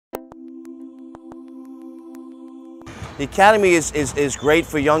The academy is great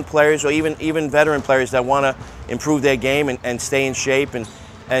for young players or even veteran players that want to improve their game and stay in shape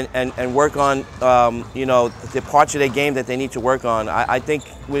and work on the parts of their game that they need to work on. I think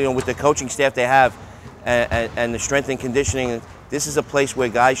with the coaching staff they have and the strength and conditioning, this is a place where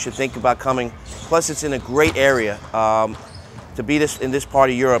guys should think about coming. Plus, it's in a great area. To be in this part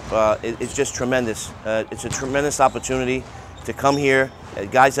of Europe, it's just tremendous. It's a tremendous opportunity to come here.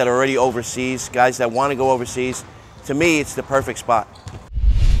 Guys that are already overseas, guys that want to go overseas. To me, it's the perfect spot.